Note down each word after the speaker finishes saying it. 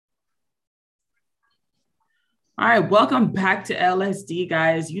All right, welcome back to LSD,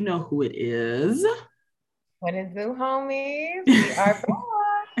 guys. You know who it is. What is it, homies? We are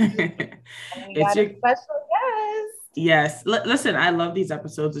back. And we got a special guest. Yes. Listen, I love these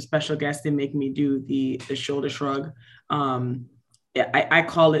episodes of special guests. They make me do the shoulder shrug. I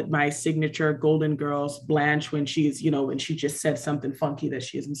call it my signature Golden Girls Blanche when she's, when she just said something funky that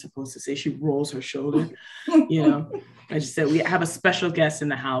she isn't supposed to say. She rolls her shoulder. I just said we have a special guest in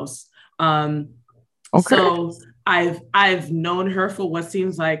the house. Okay. So I've known her for what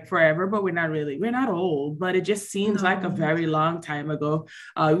seems like forever, but we're not old, but it just seems like a very long time ago.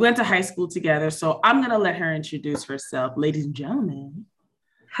 We went to high school together. So I'm going to let her introduce herself. Ladies and gentlemen.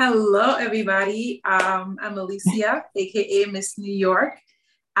 Hello, everybody. I'm Alicia, aka Miss New York.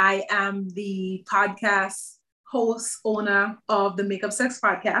 I am the podcast host, owner of the Makeup Sex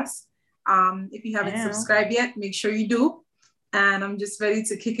podcast. If you haven't subscribed yet, make sure you do. And I'm just ready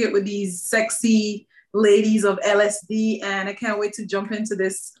to kick it with these sexy ladies of LSD, and I can't wait to jump into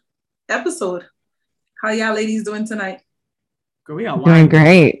this episode. How y'all ladies doing tonight? Doing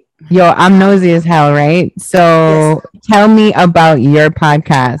great. Yo, I'm nosy as hell, right? So Tell me about your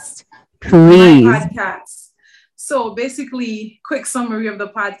podcast, please. My podcast. So basically, quick summary of the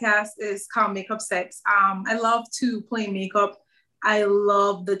podcast is called Makeup Sex. I love to play makeup. I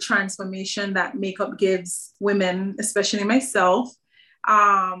love the transformation that makeup gives women, especially myself.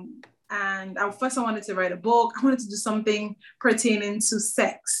 And first I wanted to write a book. I wanted to do something pertaining to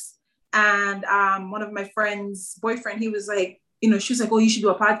sex. And one of my friend's boyfriend, he was like, she was like, oh, you should do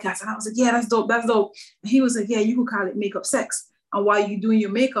a podcast. And I was like, yeah, that's dope. That's dope. And he was like, yeah, you could call it Makeup Sex. And while you're doing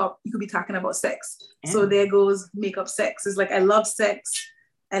your makeup, you could be talking about sex. So there goes Makeup Sex. It's like, I love sex.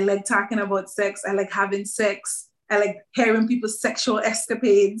 I like talking about sex. I like having sex. I like hearing people's sexual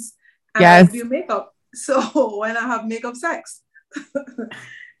escapades. And I do makeup. So why not have Makeup Sex?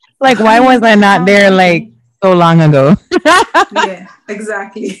 Like, why was I not there like so long ago? Yeah,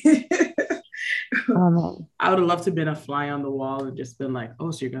 exactly. I would have loved to have been a fly on the wall and just been like,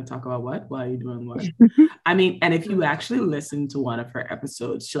 oh, so you're going to talk about what? Why are you doing what? I mean, and if you actually listen to one of her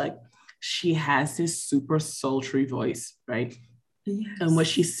episodes, she has this super sultry voice, right? Yes. And when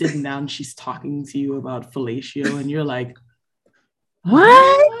she's sitting down, she's talking to you about fellatio and you're like,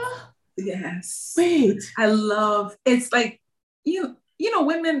 what? Yes. Wait. I love, it's like,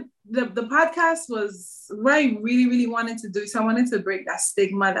 women, the podcast was what I really, really wanted to do. So I wanted to break that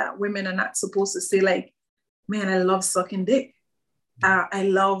stigma that women are not supposed to say like, man, I love sucking dick. I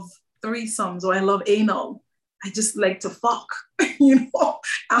love threesomes or I love anal. I just like to fuck,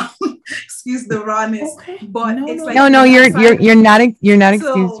 excuse the rawness, but it's like, no, you're not excused.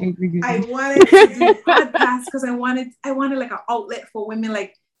 I wanted to do a podcast because I wanted like an outlet for women.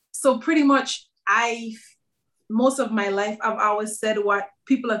 Like, so pretty much most of my life, I've always said what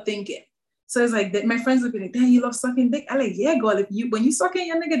people are thinking. So it's like that. My friends would be like, damn, you love sucking dick. I like, yeah, girl, when you sucking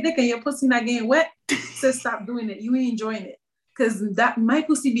your nigga dick and your pussy not getting wet, so stop doing it. You ain't enjoying it. Cause that my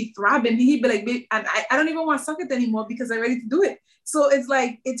pussy be throbbing. He'd be like, babe, and I don't even want to suck it anymore because I'm ready to do it. So it's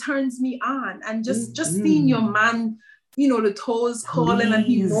like, it turns me on. And just seeing your man, the toes calling and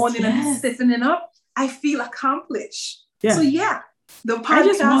he moaning and he's stiffening up, I feel accomplished. Yeah. So yeah, the podcast I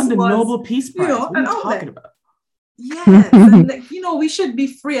just won the Nobel Peace Prize. What are you talking about? Yes, and we should be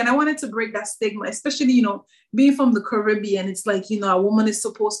free. And I wanted to break that stigma, especially, being from the Caribbean. It's like, a woman is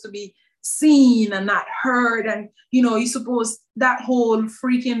supposed to be seen and not heard. And, you're supposed, that whole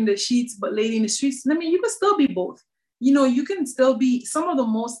freak in the sheets, but lady in the streets. I mean, you can still be both. You can still be some of the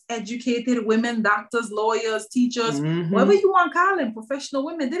most educated women, doctors, lawyers, teachers, whatever you want to call them, professional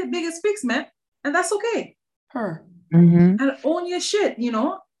women. They're the biggest freaks, man. And that's okay. Her. And own your shit,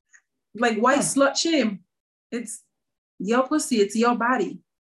 like white slut shame. It's your pussy, it's your body.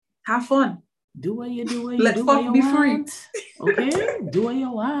 Have fun. Do what you do. Let fuck be free. Okay, do what you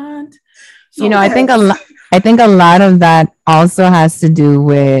want. So, I think a lot of that also has to do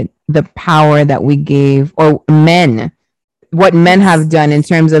with the power that we gave, or what men have done in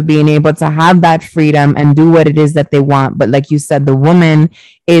terms of being able to have that freedom and do what it is that they want. But like you said, the woman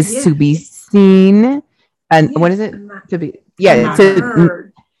is to be seen, and what is it? To be heard.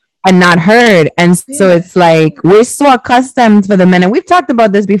 And not heard. And so it's like, we're so accustomed for the men, and we've talked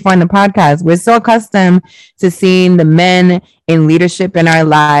about this before in the podcast, we're so accustomed to seeing the men in leadership in our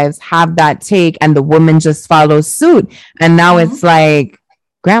lives have that take, and the woman just follows suit. And now it's like,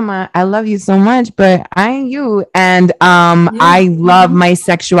 grandma, I love you so much, but I ain't you. And I love my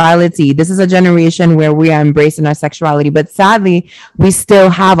sexuality. This is a generation where we are embracing our sexuality, but sadly, we still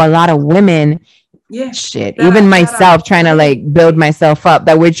have a lot of women even myself trying to like build myself up,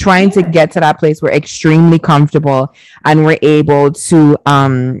 that we're trying to get to that place where we're extremely comfortable and we're able to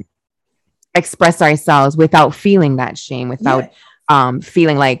express ourselves without feeling that shame, without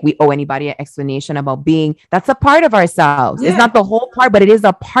feeling like we owe anybody an explanation about being, that's a part of ourselves. It's not the whole part, but it is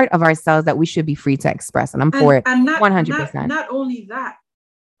a part of ourselves that we should be free to express. And I'm for it. And 100%. Not only that,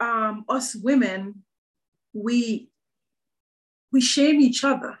 us women, we shame each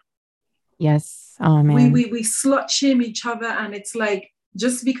other. Yes. Oh man. We slut shame each other, and it's like,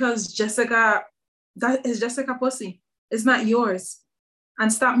 just because Jessica, that is Jessica pussy, it's not yours.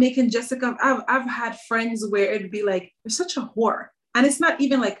 And stop making Jessica. I've had friends where it'd be like, you're such a whore. And it's not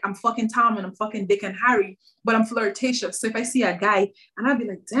even like I'm fucking Tom and I'm fucking Dick and Harry, but I'm flirtatious. So if I see a guy and I'd be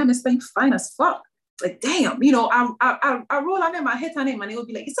like, damn, this thing fine as fuck. Like, damn, you know, I roll on him, I hit on him, and he'll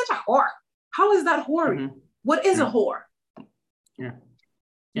be like, it's such a whore. How is that whore? Mm-hmm. What is a whore? Yeah.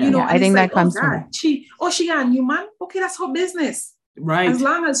 You know, I think that comes from she got a new man. Okay, that's her business. Right. As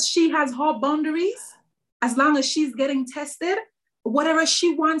long as she has her boundaries, as long as she's getting tested, whatever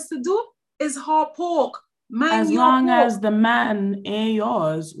she wants to do is her pork. As long as the man ain't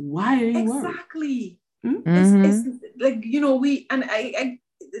yours, why are you exactly? Mm-hmm. It's like, you know,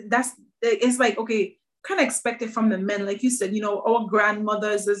 it's like, okay, kind of expect it from the men. Like you said, you know, our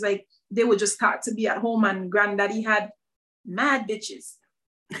grandmothers is like, they would just start to be at home, and granddaddy had mad bitches.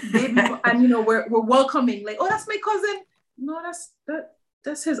 And you know, we're welcoming, like, oh, that's my cousin. No,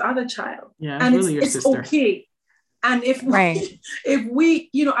 that's his other child. Yeah, and really your sister. Okay. And if we,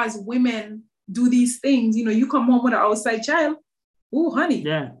 you know, as women do these things, you know, you come home with an outside child. Oh, honey.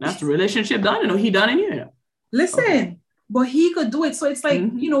 Yeah, that's the relationship done. You know, he done it here. Listen, but he could do it. So it's like,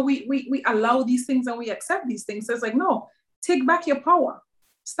 you know, we allow these things and we accept these things. So it's like, no, take back your power.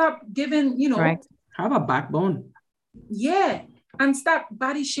 Stop giving, you know. Right. Have a backbone. Yeah. And stop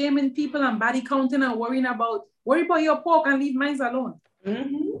body shaming people and body counting and worry about your pork and leave mine alone.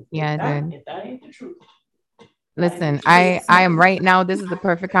 Mm-hmm. Yeah, that ain't the truth. Listen, I am right now. This is the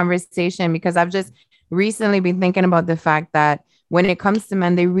perfect conversation because I've just recently been thinking about the fact that when it comes to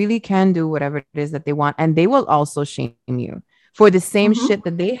men, they really can do whatever it is that they want. And they will also shame you for the same shit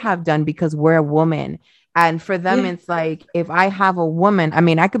that they have done because we're a woman. And for them, it's like, if I have a woman, I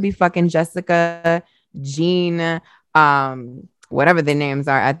mean, I could be fucking Jessica, Jean, whatever the names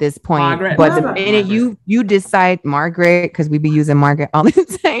are at this point. Margaret. But the minute you decide, Margaret, because we be using Margaret all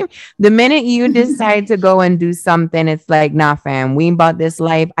the time. The minute you decide to go and do something, it's like, nah, fam, we bought this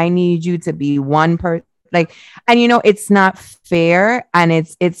life. I need you to be one person. Like, and you know, it's not fair, and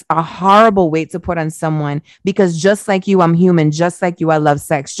it's a horrible weight to put on someone, because just like you, I'm human. Just like you, I love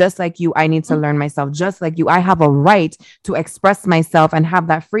sex. Just like you, I need to learn myself. Just like you, I have a right to express myself and have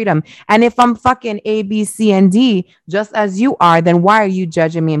that freedom. And if I'm fucking A, B, C, and D, just as you are, then why are you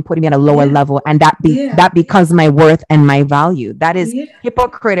judging me and putting me at a lower level? And that becomes my worth and my value. That is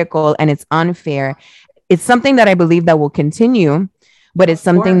hypocritical, and it's unfair. It's something that I believe that will continue. But it's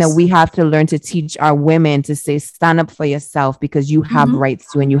something that we have to learn to teach our women to say, stand up for yourself, because you have rights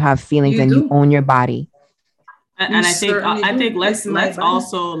to, and you have feelings, and you own your body. And I think let's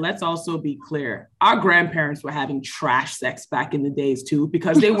also be clear. Our grandparents were having trash sex back in the days too,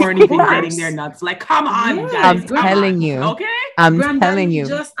 because they weren't even getting their nuts. Like, come on, guys. I'm telling you. Okay. I'm telling you.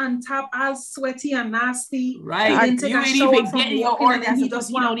 Just on top, all sweaty and nasty. Right. You ain't even getting your orgasm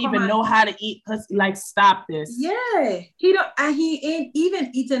because you don't even know how to eat pussy. Like, stop this. Yeah. He ain't even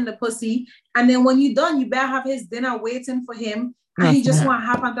eating the pussy. And then when you're done, you better have his dinner waiting for him. And he just want to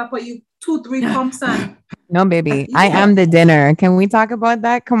hop on top of you 2-3 pumps and no, baby, I am the dinner. Can we talk about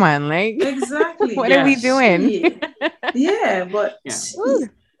that? Come on, like, exactly. What are we doing? But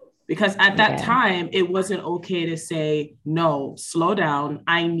because at that time it wasn't okay to say, no, slow down.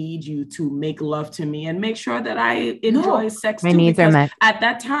 I need you to make love to me and make sure that I enjoy sex. My needs are met. At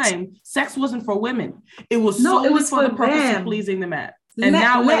that time, sex wasn't for women. It was for the purpose of pleasing the man. And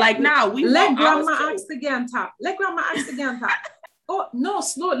now we're like, we let grandma ask to get on top. Let grandma ask to get on top. Oh no,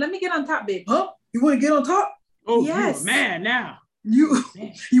 slow. Let me get on top, babe. Huh? You want to get on top? Oh, yes, man. Now you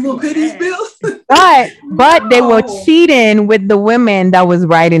want to pay these bills? But they were cheating with the women that was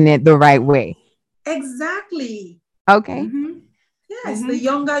riding it the right way. Exactly. Okay. Mm-hmm. Yes, the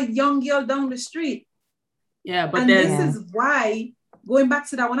young girl down the street. Yeah, but this is why, going back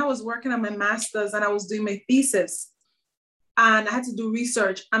to that, when I was working on my master's and I was doing my thesis, and I had to do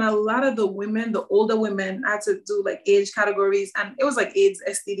research, and a lot of the women, the older women, I had to do like age categories, and it was like AIDS,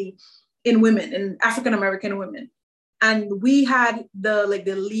 STD in women, in African American women, and we had the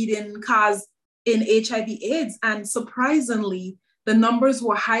leading cause in HIV/AIDS, and surprisingly, the numbers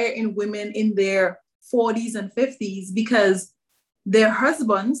were higher in women in their 40s and 50s because their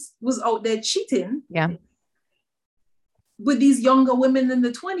husbands was out there cheating. Yeah. With these younger women in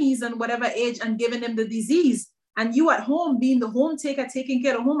the 20s and whatever age, and giving them the disease. and you at home being the home taker, taking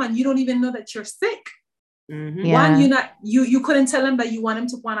care of home, and you don't even know that you're sick. Mm-hmm. Yeah. One, you couldn't tell him that you want him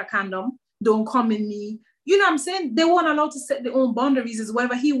to put on a condom. Don't come in me. You know what I'm saying? They weren't allowed to set their own boundaries. Is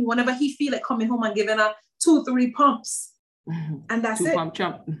whenever he feel like coming home and giving her 2-3 pumps, and that's 2 it. pump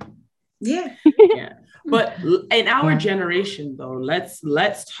chump. Yeah. Yeah. But in our generation, though, let's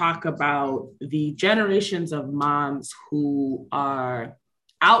talk about the generations of moms who are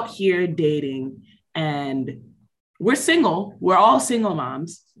out here dating, and we're single. We're all single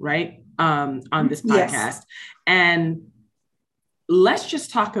moms, right? On this podcast. Yes. And let's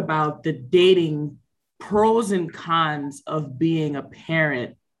just talk about the dating pros and cons of being a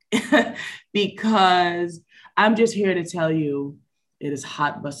parent, because I'm just here to tell you it is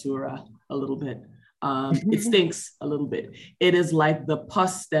hot basura a little bit. It stinks a little bit. It is like the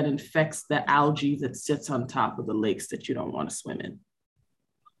pus that infects the algae that sits on top of the lakes that you don't want to swim in.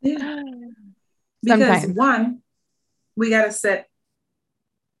 Yeah. Because one, we got to set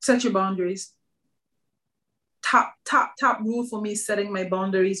your boundaries. Top rule for me, setting my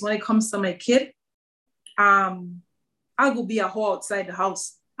boundaries. When it comes to my kid, I'll go be a whore outside the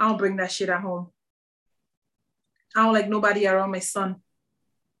house. I don't bring that shit at home. I don't like nobody around my son.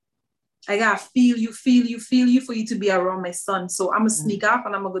 I gotta feel you for you to be around my son. So I'm gonna sneak off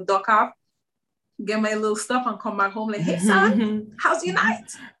and I'm gonna go duck off, get my little stuff and come back home like, hey son, how's your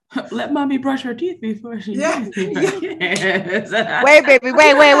night? Let mommy brush her teeth before she Wait, baby.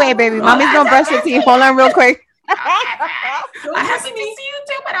 Mommy's gonna brush her teeth. Hold on real quick. I have to see you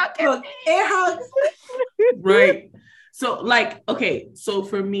too, but I'll look, air hug. Right. So okay, so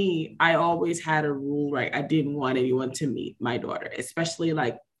for me, I always had a rule, right? I didn't want anyone to meet my daughter, especially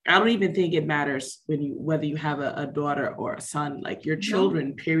I don't even think it matters whether you have a daughter or a son. Like your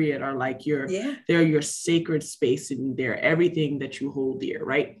children, period, are like they're your sacred space, and they're everything that you hold dear,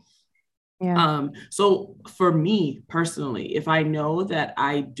 right? Yeah. So for me personally, if I know that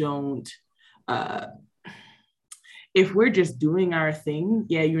I don't, if we're just doing our thing,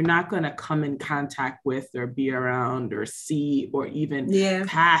 you're not going to come in contact with or be around or see or even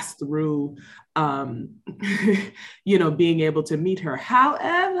pass through, being able to meet her.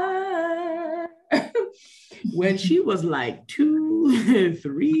 However, when she was like 2,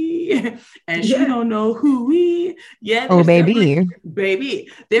 3, and she don't know who we, baby,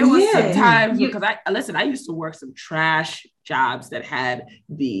 there was some times because I used to work some trash jobs that had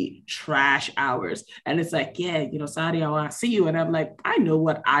the trash hours, and it's like, Sadia, I want to see you, and I'm like, I know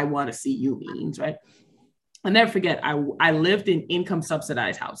what I want to see you means, right? I'll never forget, I lived in income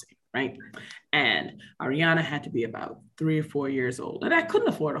subsidized housing, right? And Ariana had to be about 3 or 4 years old, and I couldn't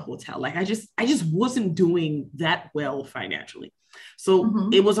afford a hotel. Like I just wasn't doing that well financially. So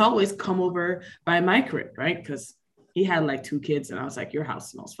it was always come over by my crib, right? Because he had like 2 kids, and I was like, your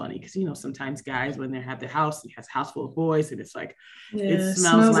house smells funny. Because, sometimes guys, when they have the house, he has a house full of boys, and it's like, it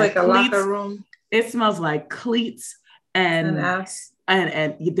smells like a locker room. It smells like cleats and axe.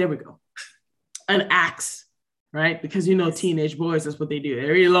 And there we go. An axe. Right? Because teenage boys, that's what they do. They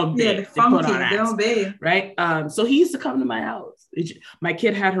really love babes. They're funky. They don't bathe. Right? So he used to come to my house. My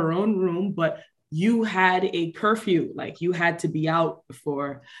kid had her own room, but you had a curfew. Like you had to be out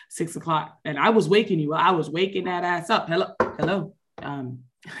before 6 o'clock. And I was waking you. I was waking that ass up. Hello.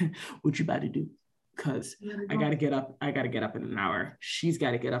 What you about to do? Because I gotta get up. I gotta get up in an hour. She's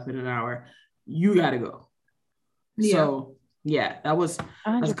gotta get up in an hour. You gotta go. Yeah. So that was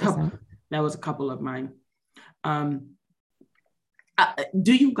a couple. That was a couple of mine. Do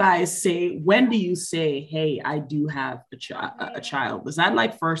you guys when do you say, hey, I do have a child? Was that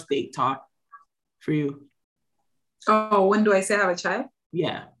like first date talk for you? Oh, when do I say I have a child?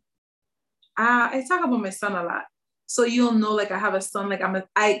 Yeah. I talk about my son a lot. So you'll know, like I have a son, like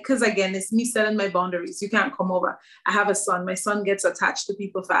because again, it's me setting my boundaries. You can't come over. I have a son. My son gets attached to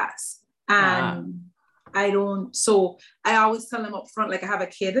people fast. And I always tell him up front, like I have a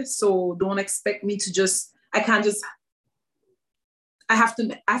kid. So don't expect me to I have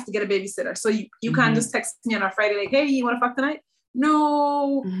to get a babysitter. So you can't just text me on a Friday, like, hey, you want to fuck tonight?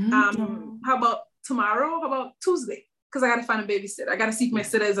 No. How about tomorrow? How about Tuesday? Because I got to find a babysitter. I got to see if my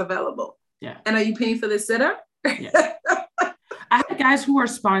sitter is available. Yeah. And are you paying for the sitter? Yeah. I had guys who were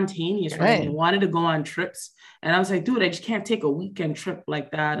spontaneous, right? They wanted to go on trips. And I was like, dude, I just can't take a weekend trip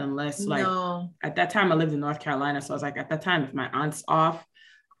like that unless at that time I lived in North Carolina. So I was like, at that time, if my aunt's off,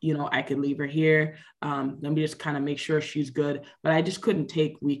 I could leave her here. Let me just kind of make sure she's good. But I just couldn't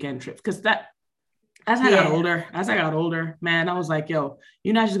take weekend trips because as I got older, man, I was like, yo,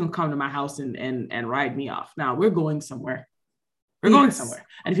 you're not just gonna come to my house and ride me off. Now we're going somewhere. We're going somewhere.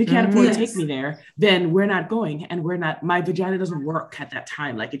 And if you can't afford to take Yes. me there, then we're not going. And my vagina doesn't work at that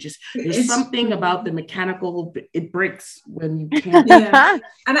time. Like there's It's something true. about the mechanical, it breaks when you can't Yeah.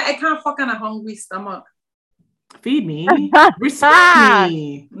 And I can't fuck on a hungry stomach. feed me, respect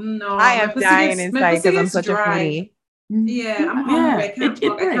me. No, I my am pussy dying gets- my inside pussy because I'm gets such a dry. foodie. Yeah, I'm hungry. I Yeah, can't it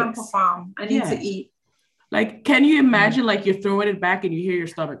fuck. I can't breaks. perform. I need to Yeah. eat. Like, can you imagine like you're throwing it back and you hear your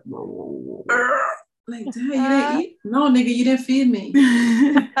stomach? Like, damn, you didn't eat? No, nigga, you didn't feed me.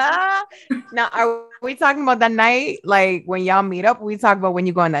 Now, are we talking about that night? Like when y'all meet up, we talk about when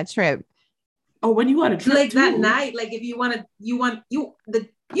you go on that trip. Oh, when you want a trip Like too. that night, like if you want to,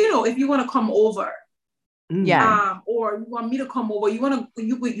 if you want to come over, Yeah. or you want me to come over,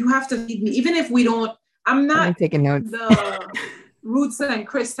 you have to feed me, even if we don't. I'm I'm not taking notes. the Roots and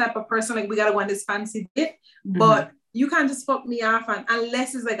Chris type of person. Like we gotta go on this fancy date, but you can't just fuck me off, and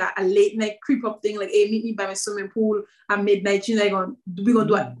unless it's like a late night creep up thing, like hey, meet me by my swimming pool at midnight. You know, we're gonna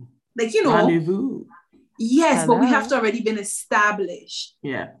do it, like Rendezvous. Yes, but we Hello. have to already been established.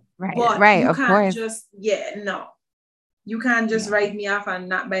 Yeah. Right. But Right. you Of can't course. just no. You can't just write me off and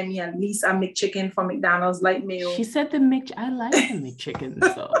not buy me at least a McChicken from McDonald's like meal. She said I like the McChickens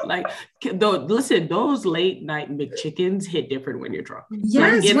though. Like, listen, those late night McChickens hit different when you're drunk. Yes,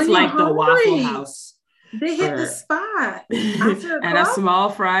 like, when it's you're like the Waffle hungry. House. They hit the spot. After and a small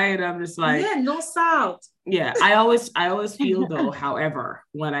fry, and I'm just like, yeah, no salt. Yeah, I always feel though, however,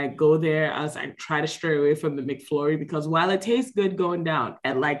 when I go there, I try to stray away from the McFlurry because while it tastes good going down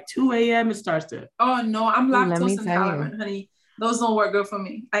at like 2 a.m., it starts to. Oh no, I'm Let me lactose tell intolerant, honey. Those don't work good for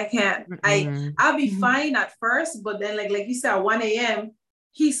me. I can't. I'll be fine at first, but then like you said, at 1 a.m.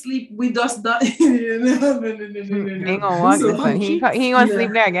 he sleep. We just done. He ain't gonna walk. So Listen, he ain't gonna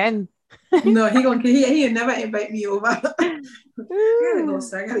sleep there again. No, he never invite me over. I gotta go,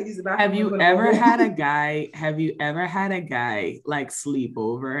 sir. I gotta use the bathroom. Have you ever had a guy like sleep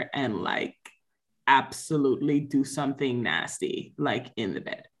over and like absolutely do something nasty like in the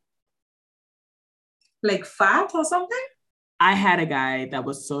bed? Like fat or something? I had a guy that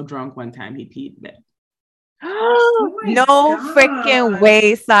was so drunk one time he peed in bed. No God. freaking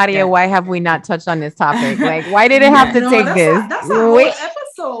way, Sadia. Yeah. Why have we not touched on this topic? Like, why did it have to take this? That's a whole episode.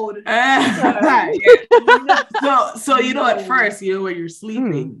 So you know, at first, you know, when you're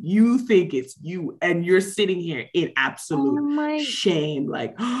sleeping, you think it's you, and you're sitting here in absolute shame.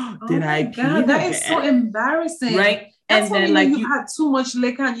 Like, did I pee? God, that is so embarrassing, right? That's and then like you you had too much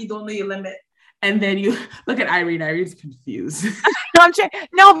liquor and you don't know your limit. And then you look at Irene. Irene's confused.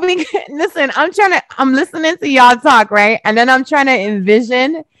 Listen, I'm listening to y'all talk, right? And then I'm trying to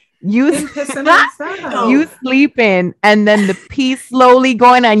envision you sleeping and then the pee slowly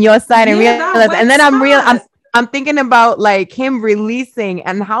going on your side and then I'm thinking about like him releasing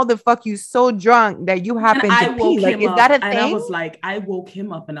and how the fuck you so drunk that you happen to pee. Like, is that a thing? And I was like, I woke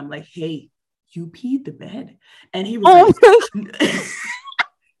him up and I'm like, hey, you peed the bed. And he was like,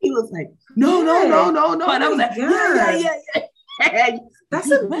 he was like, no. And I was like, yeah.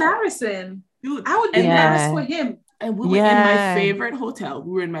 That's embarrassing. Dude, I would be embarrassed for him. And we were in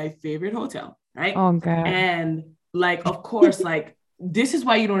my favorite hotel. Right? Oh, God. And like, of course, like, this is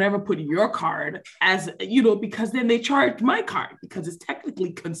why you don't ever put your card as, you know, because then they charge my card because it's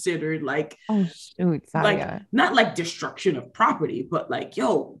technically considered like, like not like destruction of property, but like,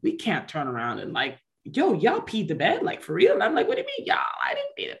 yo, we can't turn around and like, yo, y'all peed the bed, like for real. And I'm like, what do you mean, y'all? I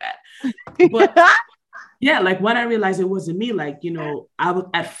didn't pee the bed. But yeah, like when I realized it wasn't me, like, you know, I was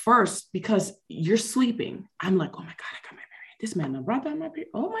at first because you're sleeping. I'm like, oh my God, I got my period. This man brought down my period.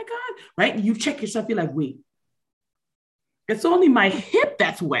 Oh my God, right? You check yourself. You're like, wait, it's only my hip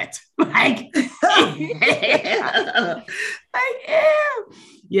that's wet. Like,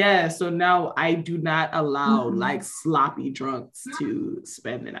 yeah. So now I do not allow like sloppy drunks to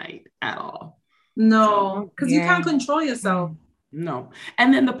spend the night at all. No, because you can't control yourself. No.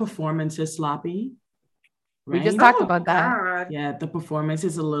 And then the performance is sloppy. Right? We just talked about that. God. Yeah, the performance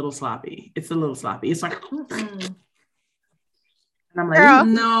is a little sloppy. It's a little sloppy. It's like, and I'm like, girl.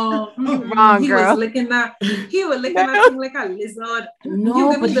 No, wrong, he girl. Was licking that. He was licking that thing like a lizard.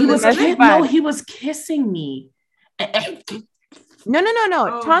 No, but he was kissing me. No.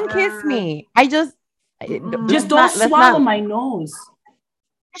 Oh, tongue God. Kiss me. I just don't swallow my nose.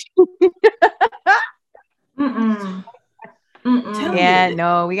 Yeah,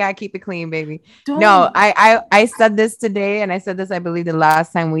 no, we gotta keep it clean, baby. No, I said this today, and I said this, I believe, the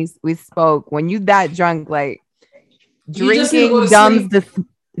last time we spoke. When you that drunk, like drinking dumbs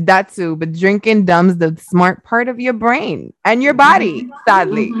that too, but drinking dumbs the smart part of your brain and your body,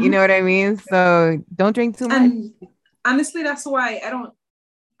 sadly. You know what I mean? So don't drink too much. And honestly, that's why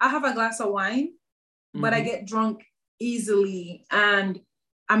I have a glass of wine, but I get drunk easily, and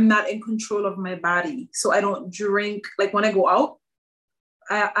I'm not in control of my body. So I don't drink. Like when I go out,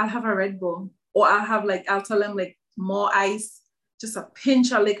 I'll have a Red Bull, or I'll tell them like more ice, just a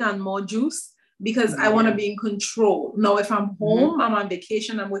pinch of liquor and more juice, because I want to be in control. Now, if I'm home, I'm on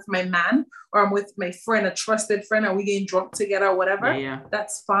vacation, I'm with my man, or I'm with my friend, a trusted friend, and we getting drunk together, or whatever,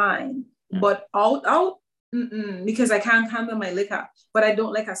 that's fine. Yeah. But out, because I can't handle my liquor. But I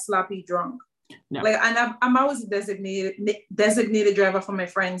don't like a sloppy drunk. No. Like, and I'm always a designated driver for my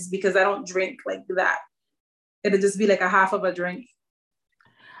friends, because I don't drink like that. It'll just be like a half of a drink.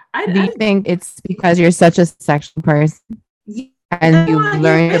 Do you think it's because you're such a sexual person and you've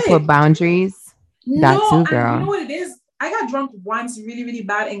learned to put boundaries? That too, girl. You know what it is? I got drunk once really, really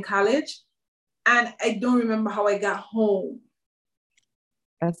bad in college, and I don't remember how I got home.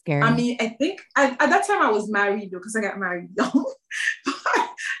 That's scary. I mean, I think at that time I was married, though, because I got married young.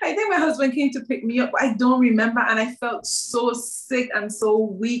 I think my husband came to pick me up. I don't remember, and I felt so sick and so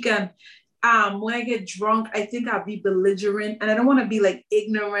weak. And when I get drunk, I think I'll be belligerent, and I don't want to be like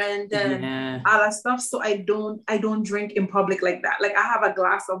ignorant and all that stuff. So I don't drink in public like that. Like I have a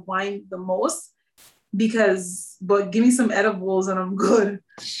glass of wine the most, but give me some edibles and I'm good.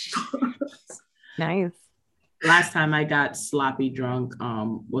 Nice. Last time I got sloppy drunk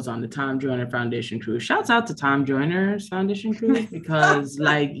was on the Tom Joyner Foundation cruise. Shouts out to Tom Joyner's Foundation cruise, because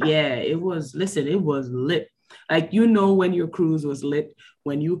it was lit. Like, when your cruise was lit,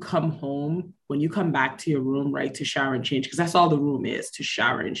 when you come home, when you come back to your room, right, to shower and change, because that's all the room is, to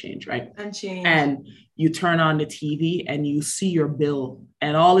shower and change, right? And change. And you turn on the TV and you see your bill,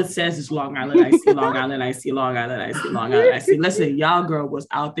 and all it says is Long Island, I see Long Island, I see Long Island, I see Long Island, I see. Listen, y'all girl was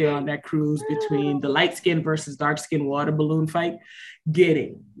out there on that cruise between the light skin versus dark skin water balloon fight,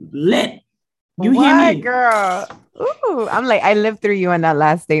 getting lit. You hear me, girl? Ooh, I'm like, I lived through you on that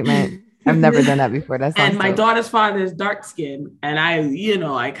last statement. I've never done that before. And my daughter's father is dark skinned, and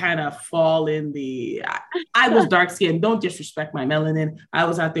I kind of fall in the. I was dark skinned. Don't disrespect my melanin. I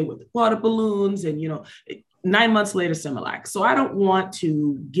was out there with the water balloons, and 9 months later, Similac. So I don't want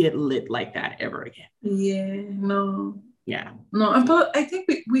to get lit like that ever again. Yeah, no. Yeah, no. But I think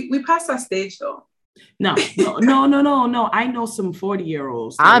we passed that stage though. No. I know some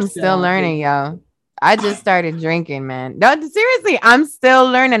 40-year-olds. I'm still learning, yo. I just started drinking, man. No, seriously, I'm still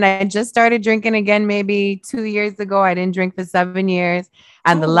learning. I just started drinking again maybe 2 years ago. I didn't drink for 7 years.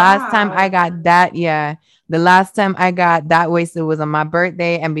 And the last time I got that wasted was on my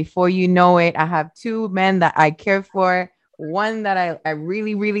birthday. And before you know it, I have 2 men that I care for. One that I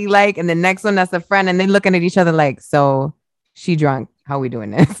really, really like. And the next one that's a friend. And they're looking at each other like, so she drunk. How we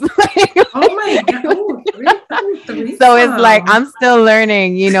doing this? Oh my God. So it's like, I'm still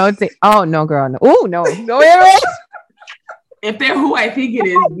learning, oh no, girl. No. Oh, no. If they're who I think it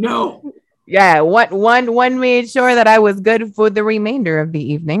is, no. Yeah. One made sure that I was good for the remainder of the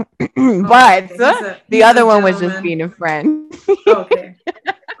evening. But the other one was just being a friend. Okay.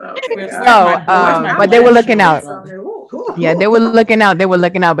 But they were looking out. Yeah, they were looking out.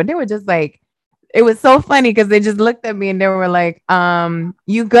 But they were just like, it was so funny because they just looked at me and they were like,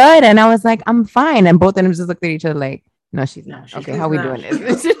 you good? And I was like, I'm fine. And both of them just looked at each other like, no, she's not. Okay, how we doing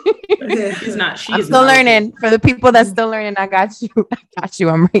this? She's not. I'm still learning. For the people that's still learning, I got you.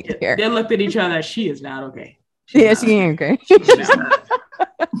 I'm right here. They looked at each other. She is not okay. She ain't okay.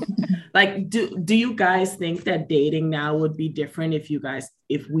 Like, do you guys think that dating now would be different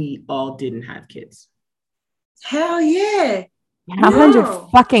if we all didn't have kids? Hell yeah. 100%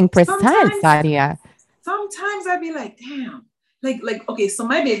 Sadia. Sometimes I'd be like, damn. Like, okay, so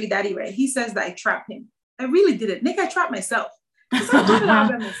my baby daddy, right? He says that I trapped him. I really did it. Nick, I trapped myself. Because I did it all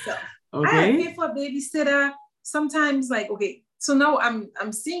by myself. Okay. I had to pay for a babysitter. Sometimes, like, okay, so now I'm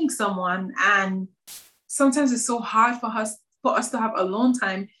seeing someone, and sometimes it's so hard for us to have alone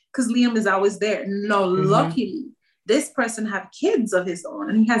time because Liam is always there. No, luckily, this person have kids of his own,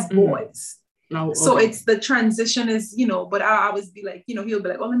 and he has boys. Oh, okay. So it's the transition is, but I always be like, he'll be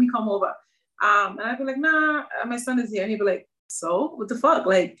like, oh, let me come over. And I'd be like, nah, my son is here. And he'd be like, so what the fuck?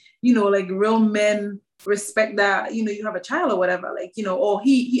 Like, like real men respect that, you have a child or whatever, like, or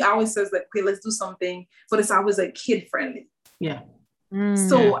he always says like, okay, let's do something, but it's always like kid friendly. Yeah.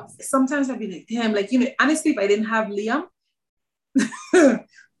 So sometimes I'd be like, damn, like, honestly, if I didn't have Liam, turn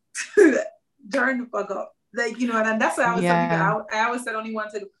the fuck up. Like, and that's why I was I always said I only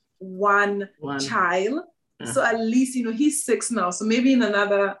wanted one child. Yeah. So at least, he's 6 now. So maybe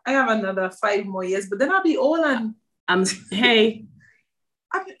I have another 5 more years, but then I'll be old and hey.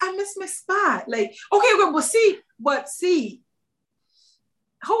 I miss my spot. Like, okay, but see,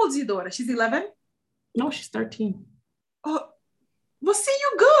 how old's your daughter? She's 11? No, she's 13. Oh, well, see,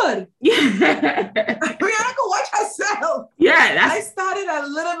 you good. Yeah. I can watch her Yeah, I started a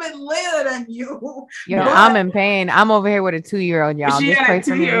little bit later than you. Yo, But- I'm in pain. I'm over here with a 2-year-old, y'all. she Just got pray a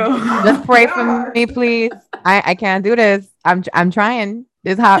for me. 2-year-old. Just pray for me, please. I can't do this. I'm trying.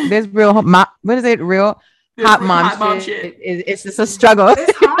 This real what is it? Real hot mom shit. It's just a struggle.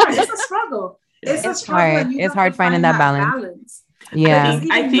 It's hard. It's a struggle. Yeah. It's a It's struggle. hard. And you It's have hard to finding find that balance. Yeah. Because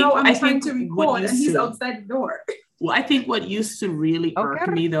I even think- though I'm I trying think to what record and used he's to- outside the door. Well, I think what used to really irk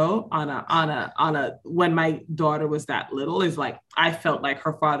Okay. me though on a when my daughter was that little is like I felt like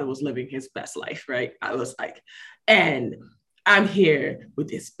her father was living his best life, right? I was like, and I'm here with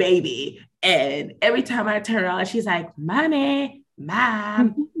this baby, and every time I turn around, she's like, "Mommy,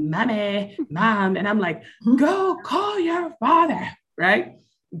 mom, mommy, mom," and I'm like, "Go call your father," right?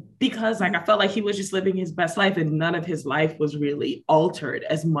 Because like I felt like he was just living his best life, and none of his life was really altered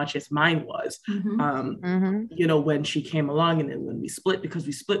as much as mine was. Mhm. You know, when she came along, and then when we split, because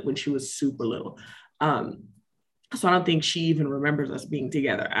we split when she was super little. So I don't think she even remembers us being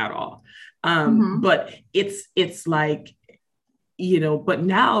together at all. But it's like, you know, but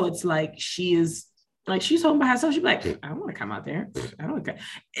now it's like she's home by herself. She'd be like, I don't want to come out there. I don't want to.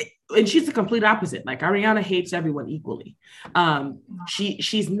 And she's the complete opposite. Like Ariana hates everyone equally.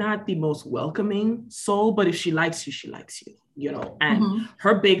 She's not the most welcoming soul, but if she likes you, she likes you, you know. And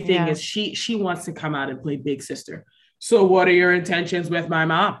her big thing is she wants to come out and play big sister. So what are your intentions with my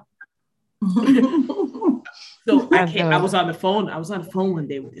mom? So I was on the phone one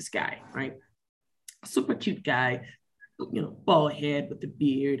day with this guy, right? Super cute guy, you know, bald head with the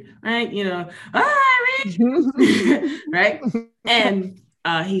beard, right? You know, right? And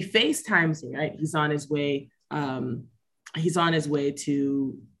he FaceTimes me, right? He's on his way. He's on his way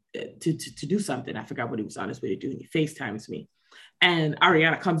to do something. I forgot what he was on his way to do. He FaceTimes me. And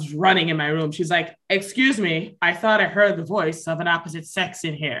Ariana comes running in my room. She's like, "Excuse me, I thought I heard the voice of an opposite sex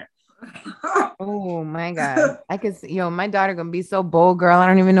in here." Oh my God. I could see, my daughter gonna be so bold, girl. I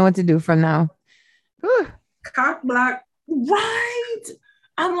don't even know what to do from now. Whew. Cock block. Right.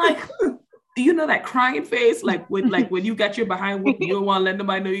 I'm like, do you know that crying face? Like when you got your behind whooped, you don't want to let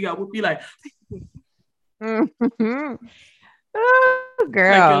nobody know you got whooped. Be like, Oh, like,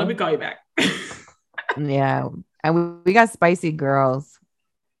 girl. yo, let me call you back. Yeah. And we got spicy girls.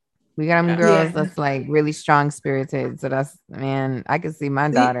 We got them girls that's like really strong spirited. So that's, man, I can see my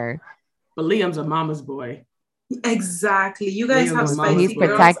daughter. But Liam's a mama's boy. Exactly. You guys Liam's have a spicy mama's He's boy.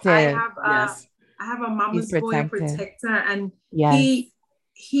 girls. protective. I have a mama's He's boy protective. protector, and Yes.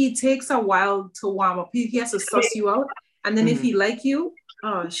 he takes a while to warm up. He has to suss you out, and then if he like you,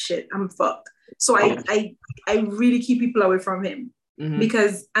 oh shit, I'm fucked. So I really keep people away from him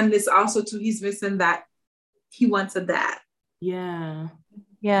because, and it's also too, he's missing that he wants a dad. Yeah.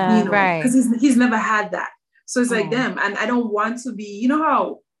 Yeah. You know, right. because he's never had that. So it's like, damn, and I don't want to be, you know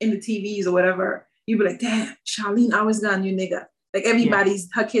how in the TVs or whatever, you be like, damn, Charlene always got a new nigga. Like everybody's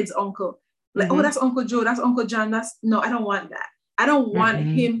her kid's uncle. Like, oh, that's Uncle Joe, that's Uncle John. No, I don't want that. I don't want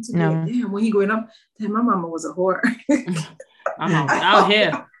him to be like, damn, when he growing up, damn, my mama was a whore. I'm out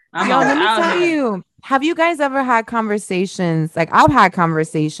here. Let me tell you, have you guys ever had conversations? Like I've had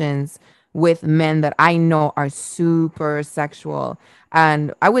conversations with men that I know are super sexual.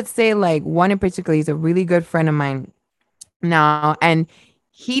 And I would say like one in particular, he's a really good friend of mine now. And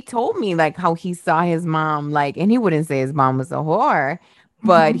he told me like how he saw his mom, like, and he wouldn't say his mom was a whore,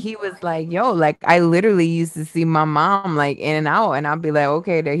 but he was like, yo, like I literally used to see my mom like in and out, and I'd be like,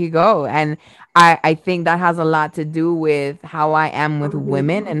 okay, there you go. And I think that has a lot to do with how I am with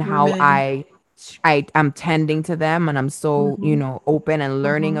women and how I'm tending to them, and I'm so, open and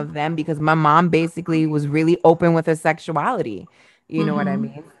learning of them because my mom basically was really open with her sexuality. You know what I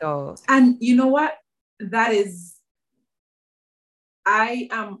mean? So, and you know what? That is, I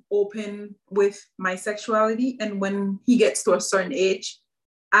am open with my sexuality. And when he gets to a certain age,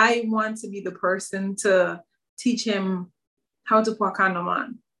 I want to be the person to teach him how to put a condom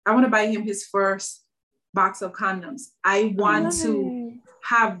on. I want to buy him his first box of condoms. I want to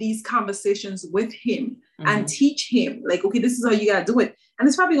have these conversations with him and teach him, like, okay, this is how you got to do it. And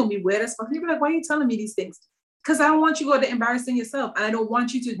it's probably going to be weird as fuck. You'll be like, why are you telling me these things? Because I don't want you to go to embarrassing yourself. And I don't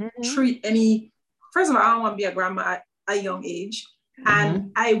want you to treat first of all, I don't want to be a grandma at a young age.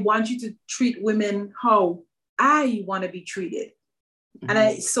 And I want you to treat women how I want to be treated.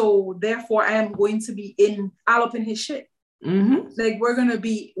 And so therefore I am going to be all up in his shit. Like we're going to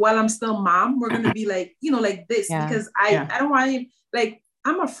be, while I'm still mom, we're going to be like, like this, because I don't want him, like,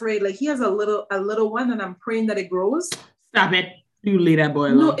 I'm afraid, like he has a little one and I'm praying that it grows. Stop it. You leave that boy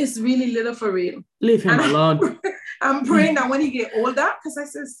alone. No, it's really little for real. Leave him alone. I'm praying that when he get older, because I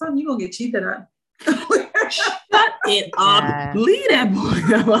said, son, you're going to get cheated on. Shut it up. Leave that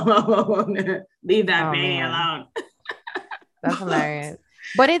boy alone. Leave that baby alone. That's hilarious.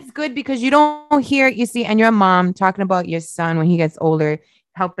 But it's good because you don't hear, you see, and your mom talking about your son when he gets older,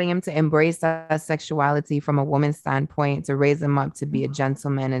 helping him to embrace that sexuality from a woman's standpoint, to raise him up to be a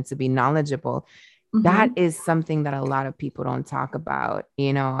gentleman and to be knowledgeable. That is something that a lot of people don't talk about,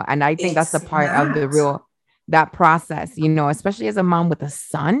 and I think that's a part of the real, that process, especially as a mom with a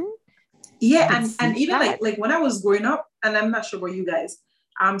son. Yeah, and even like when I was growing up, and I'm not sure about you guys,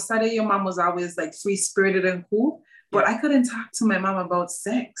 Saturday, your mom was always like free spirited and cool, but I couldn't talk to my mom about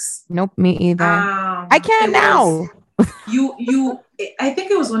sex. Nope, me either. I can now. I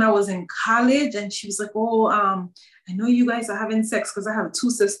think it was when I was in college, and she was like, "Oh, I know you guys are having sex because I have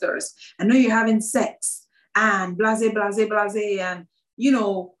 2 sisters. I know you're having sex and blase, and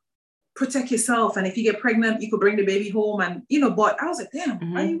protect yourself. And if you get pregnant, you could bring the baby home. And but I was like,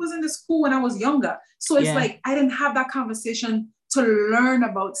 damn, I was in the school when I was younger. So it's like I didn't have that conversation to learn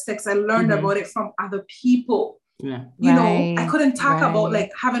about sex. I learned about it from other people. Yeah. I couldn't talk about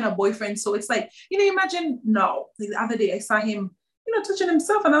like having a boyfriend. So it's like, imagine like the other day I saw him, touching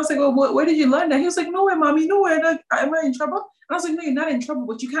himself. And I was like, oh, where did you learn that? He was like, nowhere, mommy, nowhere. Am I in trouble? And I was like, no, you're not in trouble,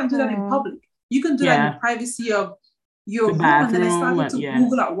 but you can't do that in public. You can do that in the privacy of your room. And then I started to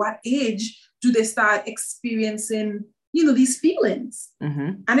Google at what age do they start experiencing, these feelings.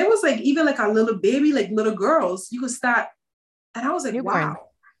 And it was like, even like a little baby, like little girls, you could start. And I was like, wow.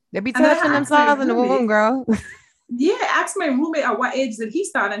 They be touching themselves in the womb, girl. Yeah, I asked my roommate at what age did he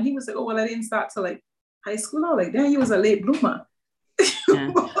start, and he was like, "Oh, well, I didn't start till like high school." I was like, "Damn, he was a late bloomer."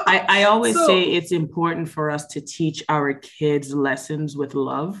 Yeah. I always say it's important for us to teach our kids lessons with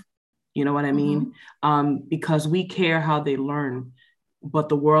love. You know what I mean? Because we care how they learn, but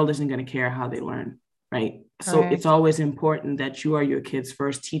the world isn't going to care how they learn, right? So it's always important that you are your kid's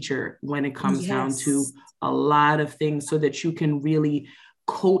first teacher when it comes down to a lot of things, so that you can really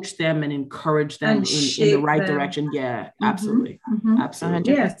coach them and encourage them in the right direction. Yeah, absolutely.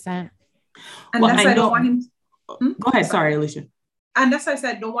 Absolutely. 100%. And that's why I don't want him. Go ahead. Sorry, Alicia. And that's why I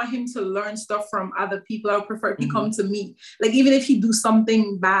said I don't want him to learn stuff from other people. I would prefer if he come to me. Like, even if he do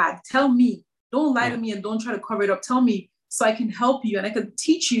something bad, tell me. Don't lie to me and don't try to cover it up. Tell me so I can help you and I can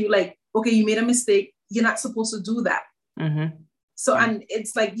teach you, like, okay, you made a mistake. You're not supposed to do that. So, and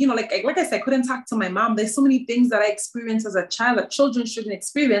it's like, like I said, I couldn't talk to my mom. There's so many things that I experienced as a child that children shouldn't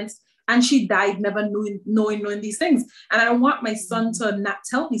experience. And she died never knowing these things. And I don't want my son to not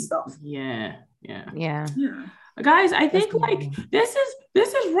tell me stuff. Yeah. Guys, I think like this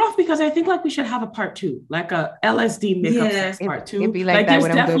is rough, because I think like we should have a part 2, like a LSD makeup sex part 2. It'd be like that,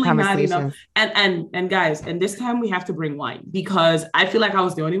 there's definitely not enough. And guys, and this time we have to bring wine, because I feel like I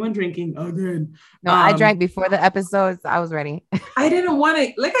was the only one drinking again. No, I drank before the episodes. I was ready. I didn't want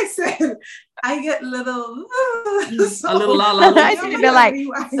to, like I said, I get a little la la. I should be like,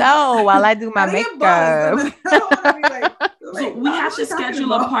 so while I do my makeup. So we have to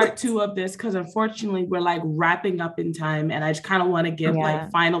schedule a part 2 of this, because unfortunately we're like wrapping up in time, and I just kind of want to give like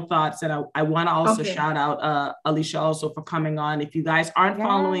final thoughts. And I want to also shout out Alicia also for coming on. If you guys aren't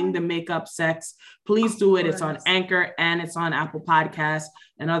following the Makeup Sex, please do it. It's on Anchor and it's on Apple Podcasts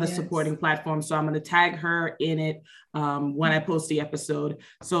and other supporting platforms. So I'm going to tag her in it when I post the episode.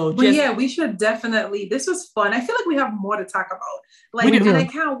 So we should definitely, this was fun. I feel like we have more to talk about. Like, and I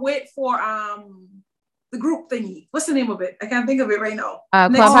can't wait for the group thingy. What's the name of it? I can't think of it right now.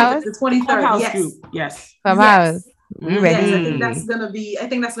 Clubhouse? The 23rd. Clubhouse group. Yes. Clubhouse. We ready. Yes, I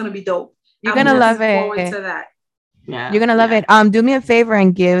think that's gonna be dope. You're gonna love it. Forward to that. Yeah. You're gonna love it. Do me a favor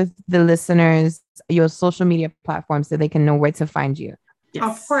and give the listeners your social media platforms so they can know where to find you. Yes.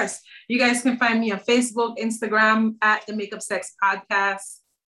 Of course. You guys can find me on Facebook, Instagram at the Makeup Sex Podcast,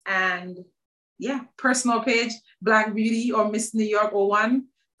 and personal page, Black Beauty or Miss New York 01.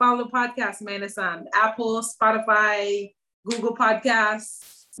 Follow the podcast, man. It's on Apple, Spotify, Google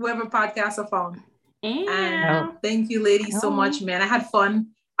Podcasts, wherever podcasts are found. And thank you, ladies, so much, man. I had fun.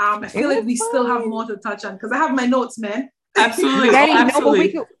 I feel like we still have more to touch on, because I have my notes, man. Absolutely.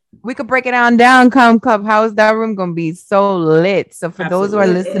 But we could break it down. Come Clubhouse. That room gonna be so lit. So for those who are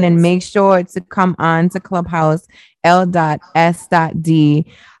listening, make sure to come on to Clubhouse, L.S.D.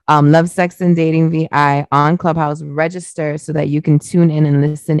 Love, Sex, and Dating VI on Clubhouse. Register so that you can tune in and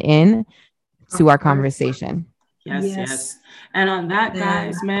listen in to our conversation. Yes. And on that,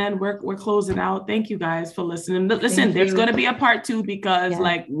 guys, man, we're closing out. Thank you guys for listening. Listen, there's going to be a part 2, because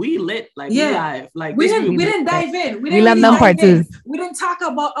like we lit, like we live, like we didn't dive in. We love them part 2. We didn't talk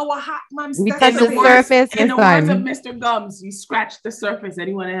about our hot man. We touched the surface. In the words of Mr. Gums, we scratched the surface.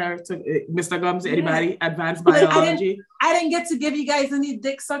 Anyone here took Mr. Gums? Anybody? Advanced biology. I didn't get to give you guys any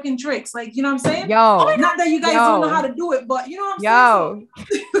dick sucking tricks. Like, you know what I'm saying? Yo. Not that you guys don't know how to do it, but you know what I'm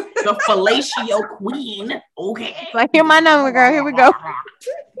saying? the fellatio queen. Okay. Like, here my number, girl. Here we go.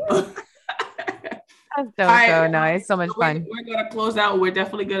 That's so nice. So much fun. We're going to close out. We're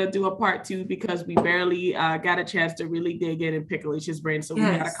definitely going to do a part 2 because we barely got a chance to really dig in and pick Alicia's brain. So we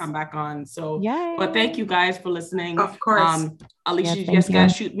got to come back on. So, but thank you guys for listening. Of course. Alicia, you just got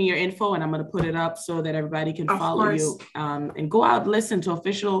to shoot me your info and I'm going to put it up so that everybody can follow you. And go out and listen to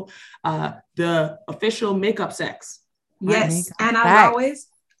the official Makeup Sex. Yes. And as always,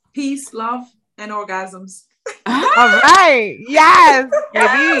 peace, love, and orgasms. All right. Yes,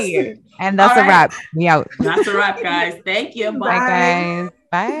 baby. And that's a wrap. We out. That's a wrap, guys. Thank you. Bye, guys.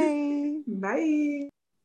 Bye. Bye.